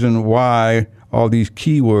one reason why all these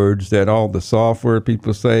keywords that all the software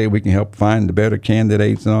people say we can help find the better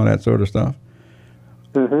candidates and all that sort of stuff.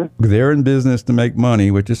 They're in business to make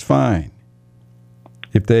money, which is fine.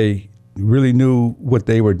 If they really knew what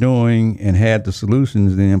they were doing and had the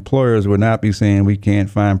solutions, the employers would not be saying we can't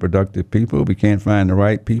find productive people, we can't find the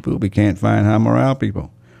right people, we can't find high morale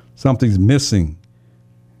people. Something's missing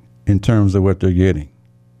in terms of what they're getting.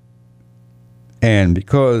 And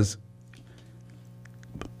because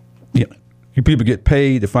people get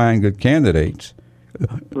paid to find good candidates,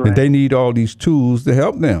 and they need all these tools to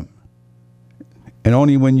help them. And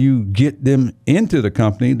only when you get them into the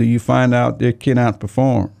company do you find out they cannot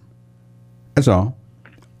perform. That's all.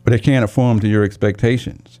 But they can't perform to your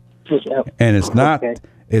expectations. And it's not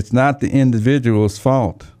the individual's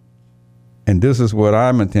fault. And this is what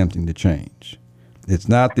I'm attempting to change. It's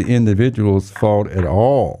not the individual's fault at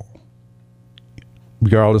all.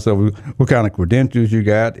 Regardless of what kind of credentials you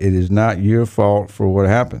got, it is not your fault for what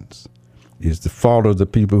happens. It's the fault of the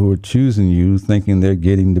people who are choosing you, thinking they're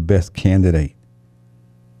getting the best candidate.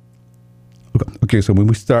 Okay, so when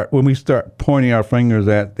we start pointing our fingers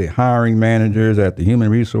at the hiring managers, at the human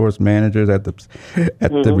resource managers, at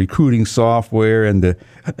the recruiting software and the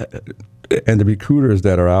recruiters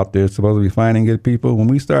that are out there supposed to be finding good people, when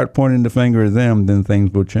we start pointing the finger at them, then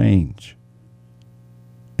things will change.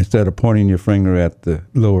 Instead of pointing your finger at the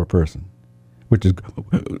lower person, which is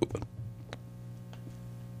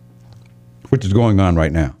going on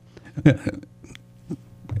right now.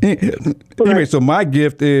 Anyway, so my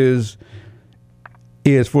gift is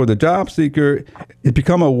for the job seeker is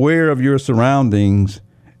become aware of your surroundings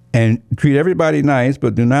and treat everybody nice,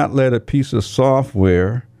 but do not let a piece of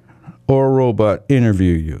software or a robot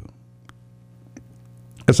interview you.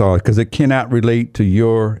 That's all, because it cannot relate to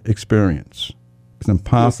your experience. It's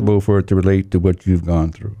impossible for it to relate to what you've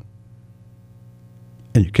gone through.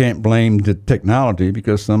 And you can't blame the technology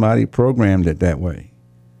because somebody programmed it that way.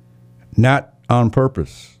 Not on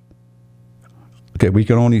purpose. Okay, we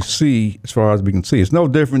can only see as far as we can see. It's no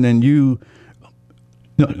different than you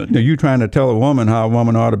trying to tell a woman how a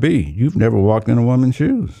woman ought to be. You've never walked in a woman's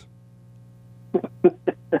shoes.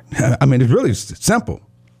 I mean, it's really simple.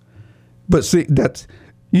 But see, that's...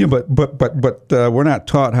 but we're not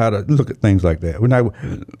taught how to look at things like that. We're not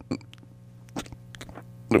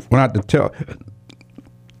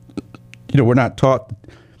taught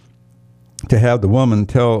to have the woman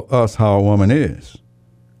tell us how a woman is.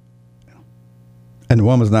 And the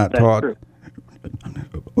woman's not taught.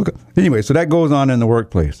 Okay. Anyway, so that goes on in the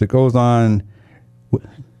workplace. It goes on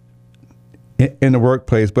in the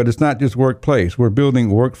workplace, but it's not just workplace. We're building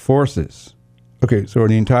workforces. Okay, so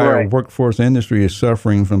the entire workforce industry is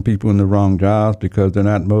suffering from people in the wrong jobs because they're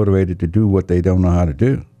not motivated to do what they don't know how to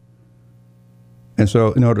do. And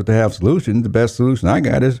so in order to have solutions, the best solution I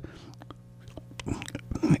got is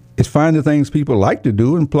find the things people like to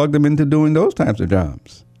do and plug them into doing those types of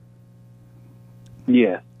jobs.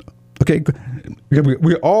 Yeah. Okay,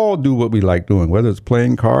 we all do what we like doing, whether it's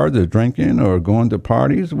playing cards or drinking or going to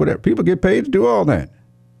parties, whatever. People get paid to do all that.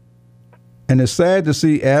 And it's sad to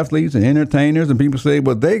see athletes and entertainers and people say,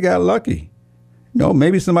 well, they got lucky. No,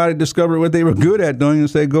 maybe somebody discovered what they were good at doing and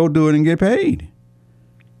say, go do it and get paid.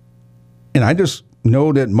 And I just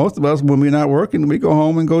know that most of us, when we're not working, we go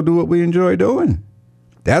home and go do what we enjoy doing.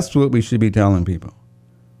 That's what we should be telling people.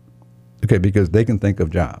 Okay, because they can think of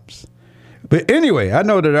jobs. But anyway, I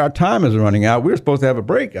know that our time is running out. We're supposed to have a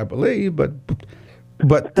break, I believe, but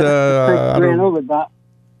I ran over, Doc.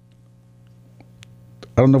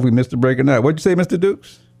 don't know if we missed a break or not. What'd you say, Mr.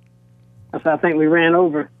 Dukes? I think we ran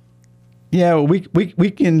over. Yeah, we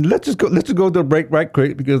can. Let's just go to a break right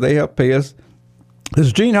quick because they help pay us. This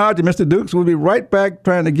is Gene Hodge and Mr. Dukes. We'll be right back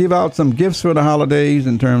trying to give out some gifts for the holidays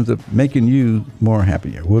in terms of making you more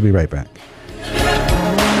happier. We'll be right back.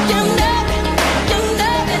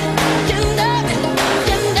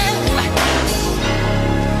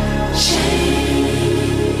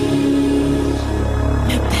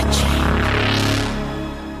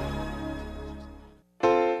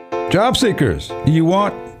 Job seekers, do you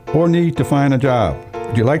want or need to find a job?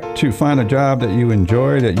 Would you like to find a job that you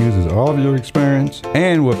enjoy, that uses all of your experience,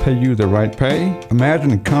 and will pay you the right pay?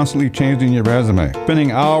 Imagine constantly changing your resume,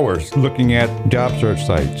 spending hours looking at job search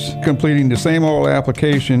sites, completing the same old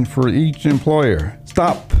application for each employer.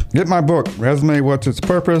 Stop. Get my book, Resume, What's Its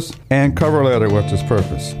Purpose, and Cover Letter, What's Its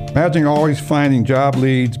Purpose. Imagine always finding job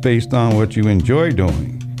leads based on what you enjoy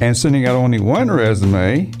doing, and sending out only one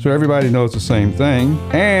resume so everybody knows the same thing,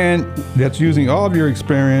 and that's using all of your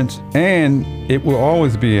experience, and it will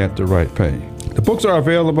always be at the right pay. The books are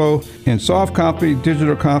available in soft copy,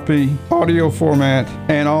 digital copy, audio format,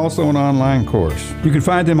 and also an online course. You can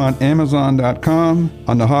find them on Amazon.com,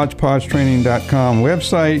 on the HodgepodgeTraining.com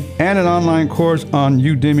website, and an online course on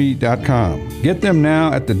Udemy.com. Get them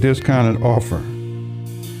now at the discounted offer.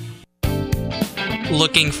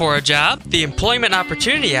 Looking for a job? The Employment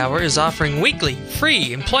Opportunity Hour is offering weekly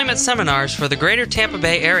free employment seminars for the greater Tampa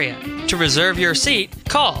Bay area. To reserve your seat,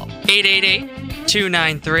 call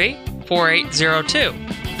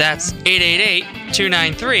 888-293-4802. That's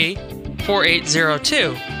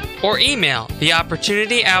 888-293-4802. Or email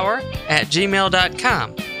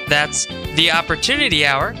theopportunityhour@gmail.com. That's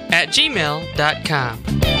theopportunityhour@gmail.com.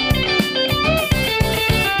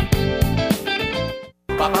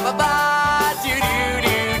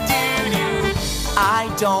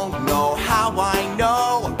 I don't know how I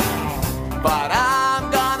know, but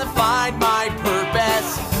I'm gonna find my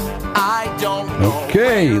purpose. I don't know.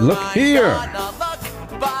 Okay, look here.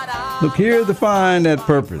 Look here to find that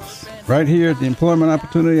purpose. Right here at the Employment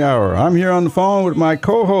Opportunity Hour. I'm here on the phone with my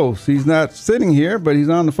co-host. He's not sitting here, but he's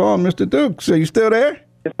on the phone, Mr. Dukes. Are you still there?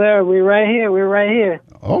 Yes, sir. We're right here. We're right here.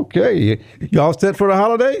 Okay. You all set for the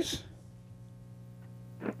holidays?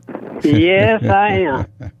 Yes, I am.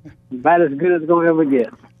 About as good as it's going to ever get.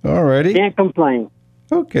 All righty. Can't complain.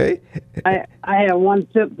 Okay. I have one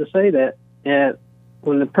tip to say that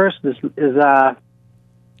when the person is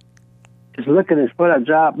looking for a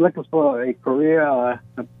job, looking for a career or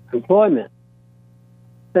employment,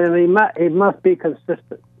 then he must be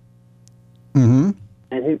consistent. Mm-hmm.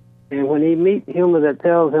 And when he meets humans that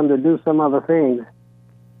tells him to do some other things,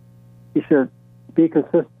 he should be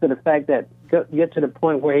consistent to the fact that get to the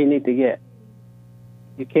point where he needs to get.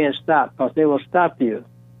 You can't stop because they will stop you.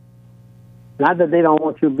 Not that they don't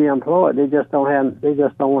want you to be employed. They just don't want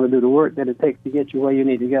to do the work that it takes to get you where you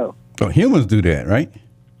need to go. So humans do that, right?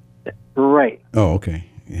 Right. Oh, okay.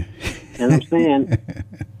 Yeah. And I'm saying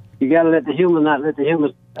you got to not let the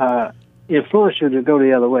humans influence you to go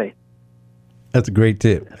the other way. That's a great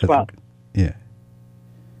tip. Yeah.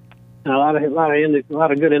 And a lot of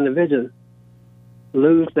good individuals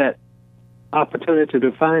lose that opportunity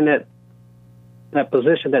to find that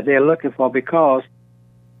position that they're looking for because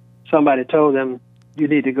somebody told them you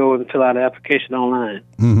need to go and fill out an application online.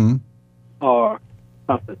 Mm-hmm. Or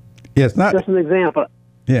something. Yeah, it's not. Just an example.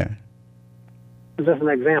 Yeah. Just an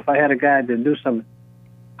example. I had a guy to do some.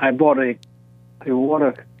 I bought a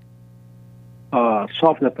water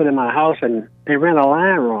softener to put in my house, and they ran a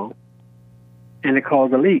line wrong, and it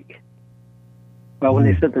caused a leak. Well, when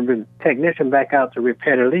they sent the technician back out to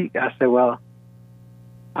repair the leak, I said, well,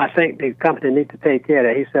 I think the company needs to take care of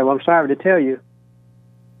that. He said, well, I'm sorry to tell you,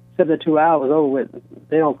 72 hours over with.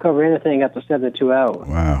 They don't cover anything after 72 hours.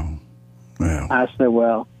 Wow. I said,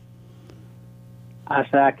 well,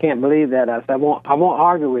 I can't believe that. I said, I won't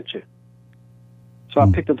argue with you. So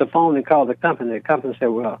I picked up the phone and called the company. The company said,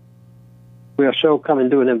 well, we'll sure come and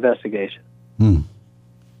do an investigation. Yeah.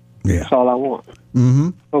 That's all I want.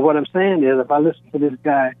 Mm-hmm. But what I'm saying is, if I listen to this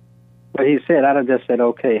guy, what he said, I'd have just said,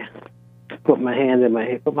 okay, put my head in my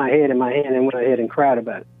hand and went ahead and cried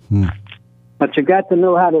about it. But you got to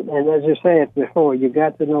know how to, and as you said before, you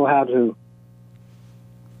got to know how to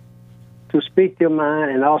speak your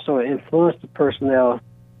mind and also influence the personnel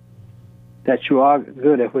that you are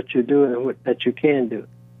good at what you're doing and that you can do.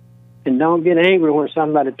 And don't get angry when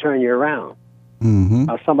somebody turn you around.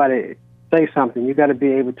 Or somebody say something. You got to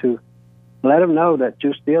be able to let them know that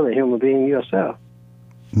you're still a human being yourself.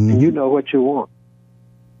 And you know what you want.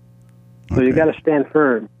 So you got to stand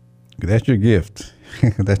firm. That's your gift.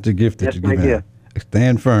 That's the gift that That's you my give out. gift.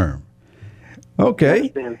 Stand firm. Okay.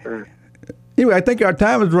 Stand firm. Anyway, I think our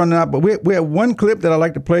time is running out, but we have one clip that I'd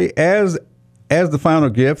like to play as the final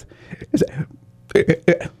gift.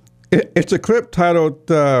 It's a clip titled,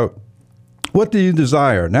 What Do You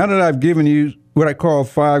Desire? Now that I've given you what I call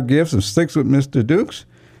 5 gifts and 6 with Mr. Dukes,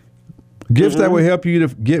 gifts that will help you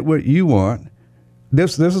to get what you want.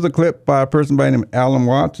 This is a clip by a person by the name of Alan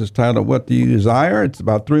Watts. It's titled, What Do You Desire? It's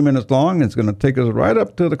about 3 minutes long. It's going to take us right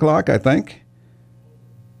up to the clock, I think.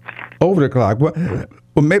 Over the clock.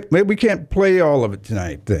 Well, maybe we can't play all of it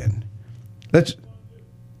tonight then.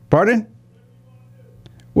 Pardon?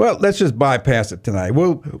 Well, let's just bypass it tonight.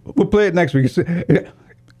 We'll play it next week.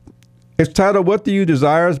 It's titled, What Do You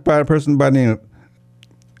Desire? It's by a person by the name of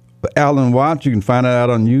Alan Watts. You can find it out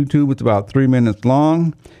on YouTube. It's about 3 minutes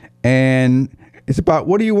long. And it's about,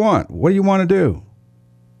 what do you want? What do you want to do?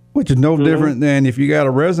 Which is no different than if you got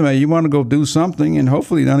a resume, you want to go do something, and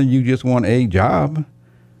hopefully none of you just want a job.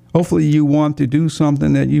 Hopefully you want to do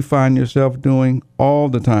something that you find yourself doing all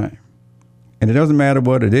the time. And it doesn't matter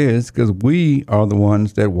what it is, because we are the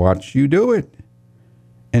ones that watch you do it.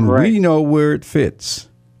 And we know where it fits.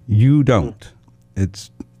 You don't.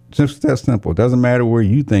 It's just that simple. It doesn't matter where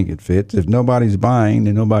you think it fits. If nobody's buying,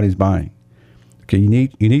 then nobody's buying. Okay, you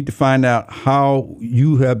need to find out how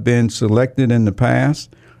you have been selected in the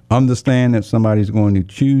past. Understand that somebody's going to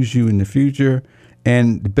choose you in the future.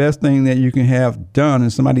 And the best thing that you can have done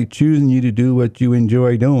is somebody choosing you to do what you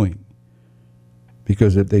enjoy doing.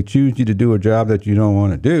 Because if they choose you to do a job that you don't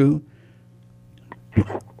want to do,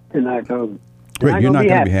 you're not going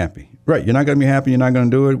to be happy. Right, you're not going to be happy. You're not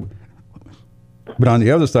going to do it. But on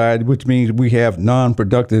the other side, which means we have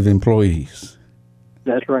non-productive employees.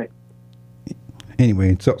 That's right.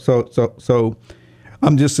 Anyway, so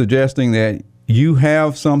I'm just suggesting that you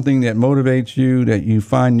have something that motivates you, that you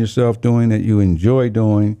find yourself doing, that you enjoy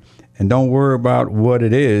doing, and don't worry about what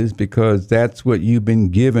it is, because that's what you've been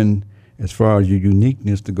given as far as your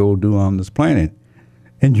uniqueness to go do on this planet.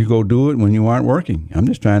 And you go do it when you aren't working. I'm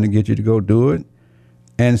just trying to get you to go do it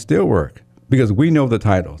and still work, because we know the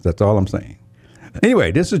titles. That's all I'm saying.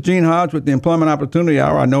 Anyway, this is Gene Hodge with the Employment Opportunity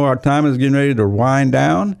Hour. I know our time is getting ready to wind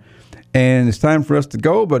down, and it's time for us to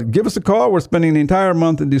go, but give us a call. We're spending the entire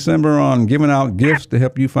month of December on giving out gifts to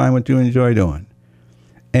help you find what you enjoy doing.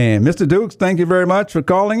 And Mr. Dukes, thank you very much for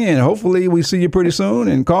calling in. Hopefully we see you pretty soon,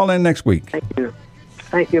 and call in next week. Thank you.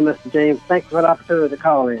 Thank you, Mr. James. Thanks for the opportunity to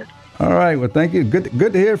call in. All right. Well, thank you. Good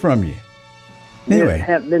to hear from you. Anyway. Yes,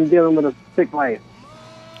 have been dealing with a sick wife.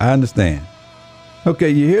 I understand. Okay,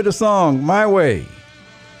 you hear the song, My Way.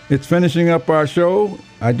 It's finishing up our show.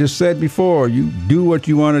 I just said before, you do what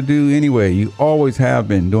you want to do anyway. You always have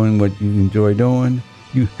been doing what you enjoy doing.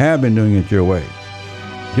 You have been doing it your way.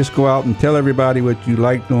 Just go out and tell everybody what you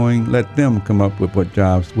like doing. Let them come up with what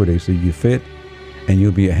jobs where they see you fit, and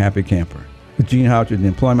you'll be a happy camper. With Gene Hodge, the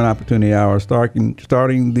Employment Opportunity Hour, starting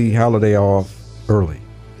the holiday off early.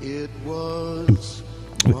 It was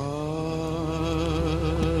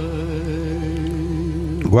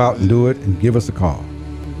Go out and do it and give us a call.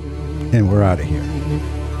 And we're out of here.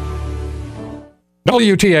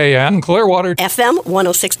 WTAN, Clearwater. FM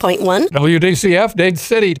 106.1. WDCF, Dade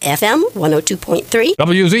City. FM 102.3.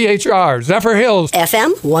 WZHR, Zephyr Hills.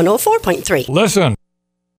 FM 104.3. Listen.